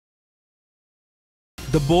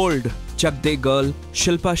The bold Chak De girl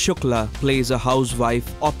Shilpa Shukla plays a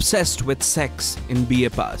housewife obsessed with sex in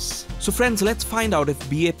B.A.Pass. So friends, let's find out if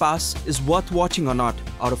B.A.Pass is worth watching or not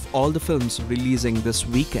out of all the films releasing this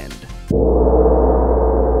weekend.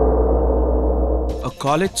 A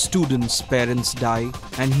college student's parents die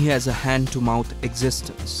and he has a hand-to-mouth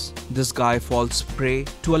existence. This guy falls prey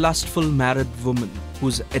to a lustful married woman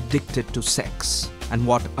who's addicted to sex. And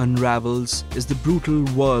what unravels is the brutal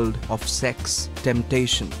world of sex,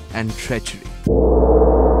 temptation, and treachery.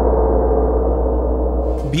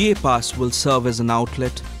 B.A.Pass will serve as an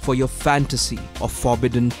outlet for your fantasy of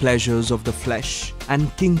forbidden pleasures of the flesh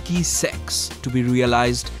and kinky sex to be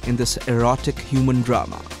realized in this erotic human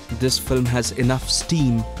drama. This film has enough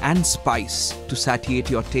steam and spice to satiate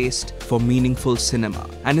your taste for meaningful cinema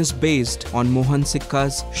and is based on Mohan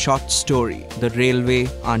Sikka's short story, The Railway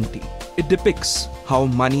Auntie. It depicts how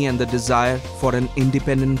money and the desire for an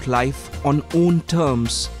independent life on own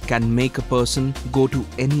terms can make a person go to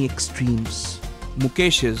any extremes.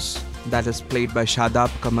 Mukesh's, that is played by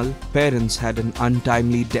Shadab Kamal, parents had an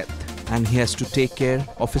untimely death and he has to take care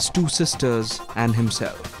of his two sisters and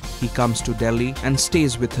himself. He comes to Delhi and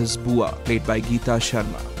stays with his Bua, played by Geeta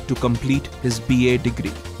Sharma, to complete his BA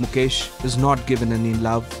degree. Mukesh is not given any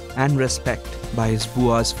love and respect by his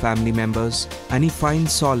Bua's family members and he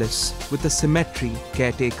finds solace with the cemetery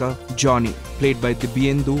caretaker Johnny, played by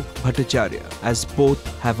Dibyendu Bhattacharya, as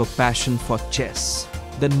both have a passion for chess.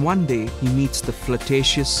 Then one day he meets the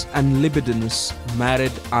flirtatious and libidinous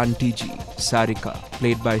married Auntie Ji, Sarika,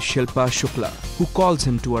 played by Shilpa Shukla, who calls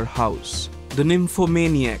him to her house. The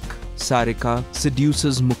nymphomaniac Sarika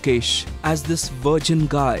seduces Mukesh as this virgin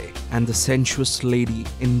guy and the sensuous lady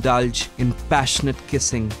indulge in passionate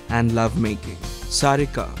kissing and lovemaking.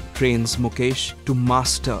 Sarika trains Mukesh to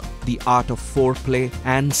master the art of foreplay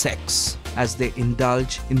and sex as they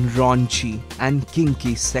indulge in raunchy and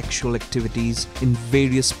kinky sexual activities in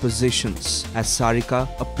various positions as Sarika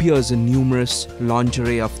appears in numerous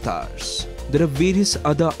lingerie avatars. There are various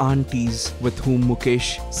other aunties with whom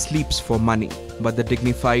Mukesh sleeps for money, but the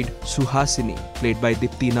dignified Suhasini, played by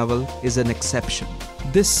Dipti Naval, is an exception.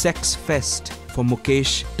 This sex fest for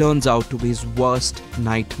Mukesh turns out to be his worst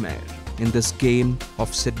nightmare in this game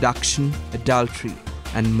of seduction, adultery,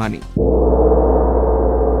 and money.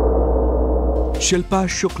 Shilpa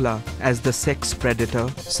Shukla as the sex predator,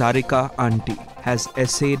 Sarika Auntie, has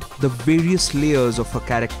essayed the various layers of her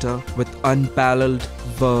character with unparalleled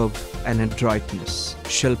verve and adroitness.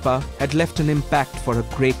 Shilpa had left an impact for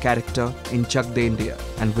her grey character in Chak De India,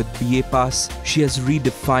 and with B.A.Pass, she has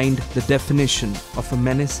redefined the definition of a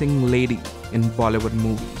menacing lady in Bollywood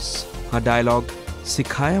movies. Her dialogue,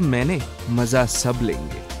 "Sikhaya maine, maza sab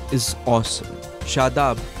lenge," is awesome.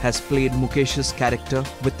 Shadab has played Mukesh's character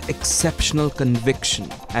with exceptional conviction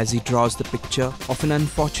as he draws the picture of an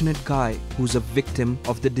unfortunate guy who's a victim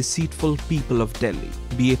of the deceitful people of Delhi.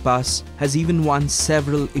 B.A.Pass has even won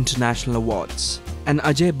several international awards. And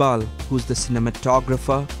Ajay Bal, who's the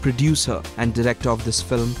cinematographer, producer and director of this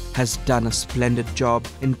film, has done a splendid job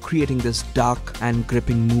in creating this dark and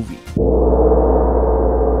gripping movie.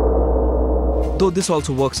 Though this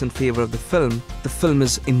also works in favor of the film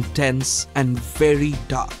is intense and very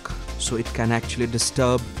dark, so it can actually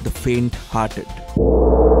disturb the faint-hearted.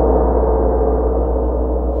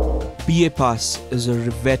 B.A.Pass is a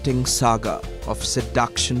riveting saga of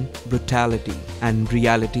seduction, brutality, and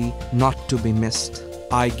reality not to be missed.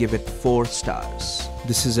 I give it 4 stars.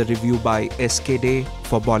 This is a review by SK Day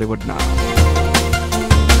for Bollywood Now.